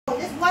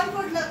one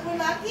for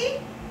Lucky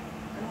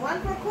and one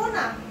for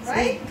Kona,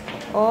 right?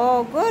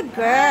 Oh, good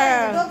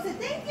girl. The dog said,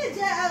 thank you,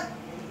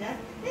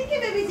 thank you,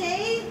 baby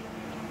Jay.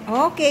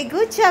 Okay,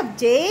 good job,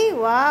 Jay.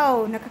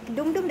 Wow,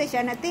 nakakidumdum na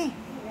siya natin.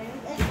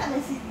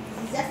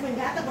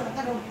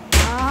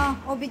 Ah,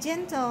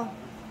 obedient.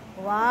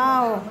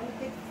 Wow.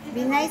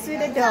 Be nice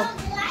with the dog.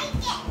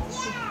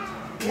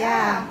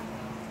 Yeah.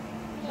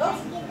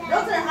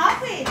 Dogs are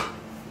happy.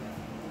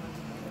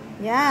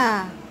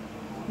 Yeah.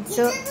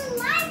 So He doesn't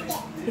like it.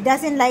 he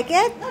doesn't like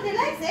it? No, they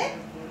like it.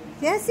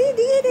 Yeah, see,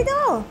 they eat it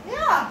all.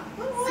 Yeah.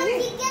 Don't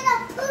worry. He gonna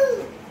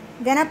poop.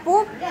 Gonna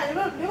poop?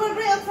 Yeah, we will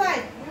bring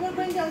outside. We will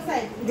bring them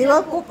outside. They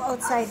will poop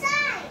outside.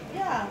 Outside.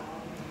 Yeah.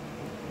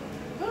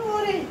 Don't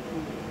worry.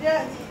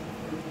 Yeah.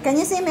 Can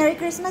you say Merry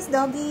Christmas,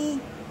 doggy?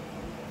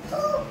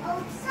 Poop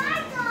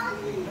outside,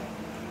 doggy.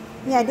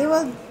 Yeah, they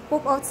will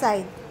poop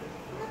outside.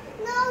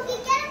 No, he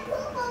can't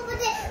poop over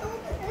there.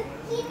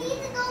 He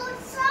needs to go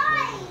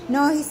outside.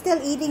 No, he's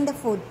still eating the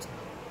food.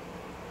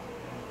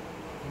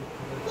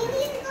 He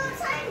needs to go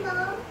outside,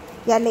 Mom.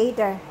 Yeah,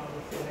 later.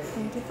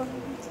 Thank you for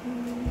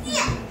watching.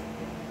 Yeah.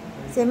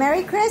 Say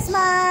Merry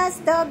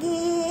Christmas,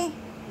 doggy.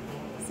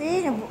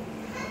 See,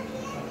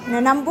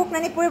 nanambok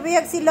na ni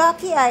Purbiyag si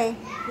Lucky ay.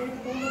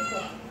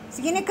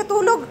 Sige na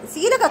katulog.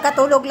 Sige na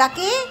kakatulog,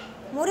 Lucky.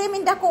 Muri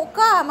mindako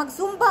ka.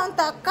 Magsumba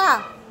unta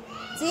ka.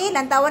 See,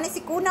 lantawan ni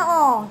si Kuna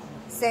oh.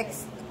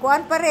 Sex.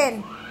 Kuan pa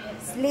rin.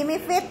 Slimmy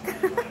fit.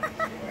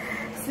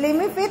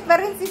 Slimmy fit pa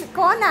rin si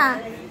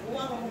Kuna.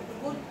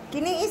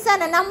 Kining isa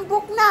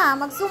nanambok na.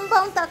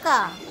 Magsumba unta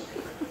ka.